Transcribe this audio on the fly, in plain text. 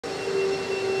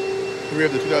Here we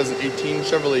have the 2018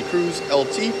 Chevrolet Cruze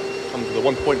LT. Comes with a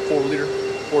 1.4 liter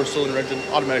 4-cylinder engine,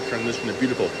 automatic transmission, in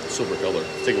beautiful silver color.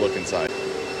 Let's take a look inside.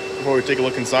 Before we take a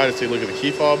look inside, let's take a look at the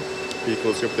key fob.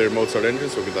 Vehicle's up there, Mozart engine,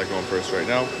 so we'll get that going first right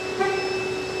now.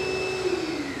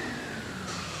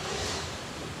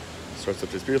 Starts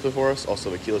up just beautifully for us. Also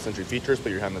the keyless entry features,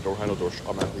 put your hand on the door handle, door should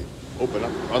automatically open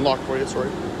up, unlock for you, sorry.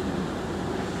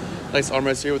 Nice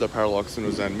armrest here with our power locks,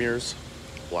 windows and mirrors.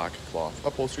 Black cloth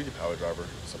upholstery, the power driver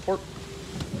support.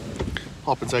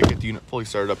 Hop inside, get the unit fully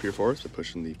started up here for us by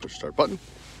pushing the push start button.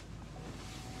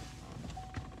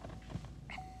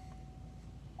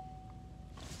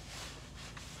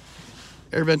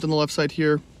 Air vent on the left side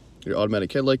here. Your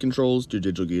automatic headlight controls, your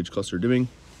digital gauge cluster dimming.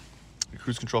 Your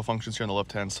cruise control functions here on the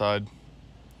left hand side.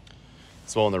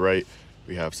 As well on the right,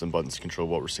 we have some buttons to control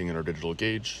what we're seeing in our digital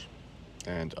gauge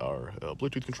and our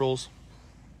Bluetooth controls.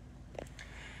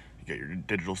 You get your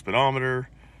digital speedometer,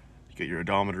 you get your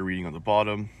odometer reading on the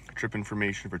bottom, trip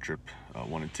information for trip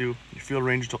 1 and 2, your fuel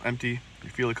range until empty,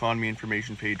 your fuel economy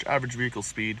information page, average vehicle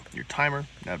speed, your timer,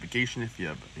 navigation if you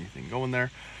have anything going there,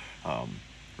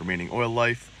 remaining oil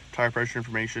life, tire pressure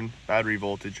information, battery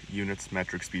voltage, units,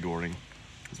 metric, speed warning,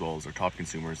 as well as our top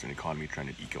consumers and economy trend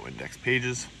and eco index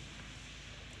pages.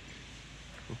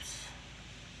 Oops.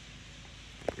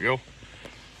 There we go.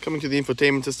 Coming to the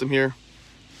infotainment system here,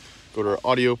 go to our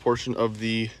audio portion of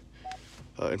the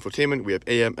infotainment. We have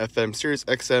AM, FM, Sirius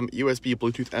XM, USB,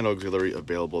 Bluetooth, and auxiliary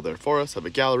available there for us. Have a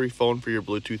gallery, phone for your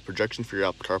Bluetooth, projection for your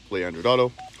Apple CarPlay, Android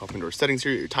Auto. Hop into our settings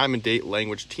here, your time and date,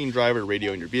 language, teen driver,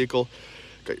 radio in your vehicle.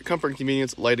 Got your comfort and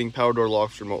convenience, lighting, power door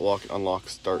locks, remote lock, unlock,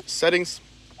 start settings.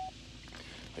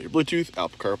 Your Bluetooth,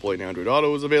 Apple CarPlay, and Android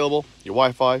Auto is available. Your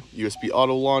Wi-Fi, USB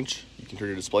auto launch. You can turn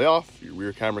your display off, your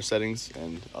rear camera settings,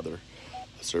 and other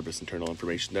service internal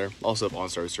information there. Also have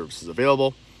OnStar services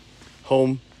available.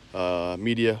 Home,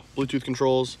 media, Bluetooth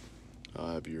controls,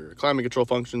 have your climate control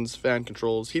functions, fan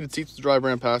controls, heated seats for the driver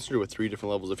and passenger with 3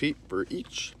 different levels of heat for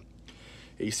each.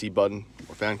 AC button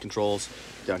or fan controls.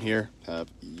 Down here have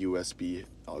USB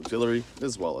auxiliary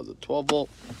as well as a 12-volt.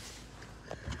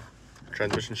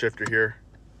 Transmission shifter here.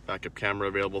 Backup camera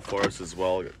available for us as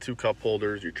well. Got 2 cup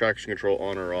holders, your traction control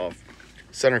on or off.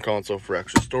 Center console for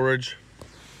extra storage.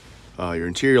 Your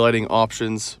interior lighting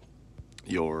options,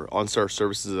 your OnStar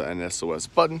services and SOS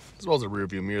button, as well as a rear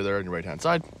view mirror there on your right hand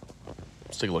side.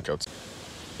 Let's take a look outside.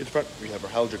 In front, we have our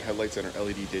halogen headlights and our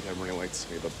LED daytime running lights.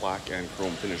 We have a black and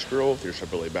chrome finish grille with your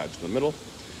Chevrolet badge in the middle.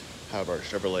 Have our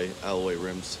Chevrolet alloy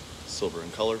rims, silver in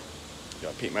color. You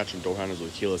got paint matching door handles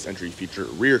with keyless entry feature,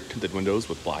 rear tinted windows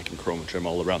with black and chrome trim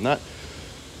all around that.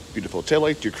 Beautiful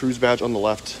taillight, your Cruze badge on the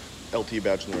left, LT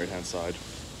badge on the right hand side.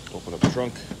 Open up the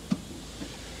trunk.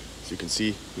 You can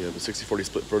see we have a 60-40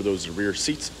 split for those rear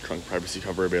seats. Trunk privacy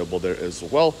cover available there as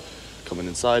well. Coming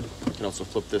inside, you can also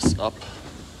flip this up.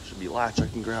 Should be a latch I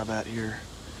can grab at here.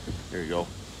 There you go.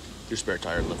 Your spare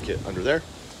tire and lift kit under there.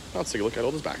 Now let's take a look at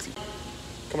all this back seat.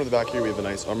 Coming to the back here, we have a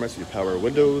nice armrest with your power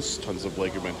windows, tons of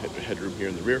legroom and headroom here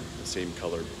in the rear. The same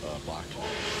colored black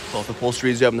cloth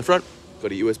upholstery as you have in the front.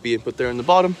 Got a USB input there in the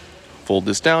bottom. Fold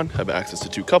this down, have access to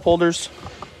 2 cup holders.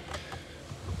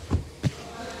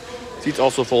 Seats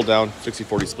also fold down,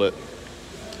 60-40 split.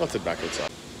 Let's head back outside.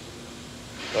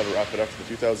 That'll wrap it up for the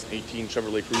 2018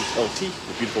 Chevrolet Cruze LT,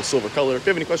 the beautiful silver color. If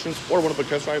you have any questions or want to book a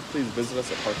test drive, please visit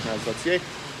us at parkmaz.ca.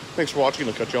 Thanks for watching.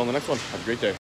 I'll catch you on the next one. Have a great day.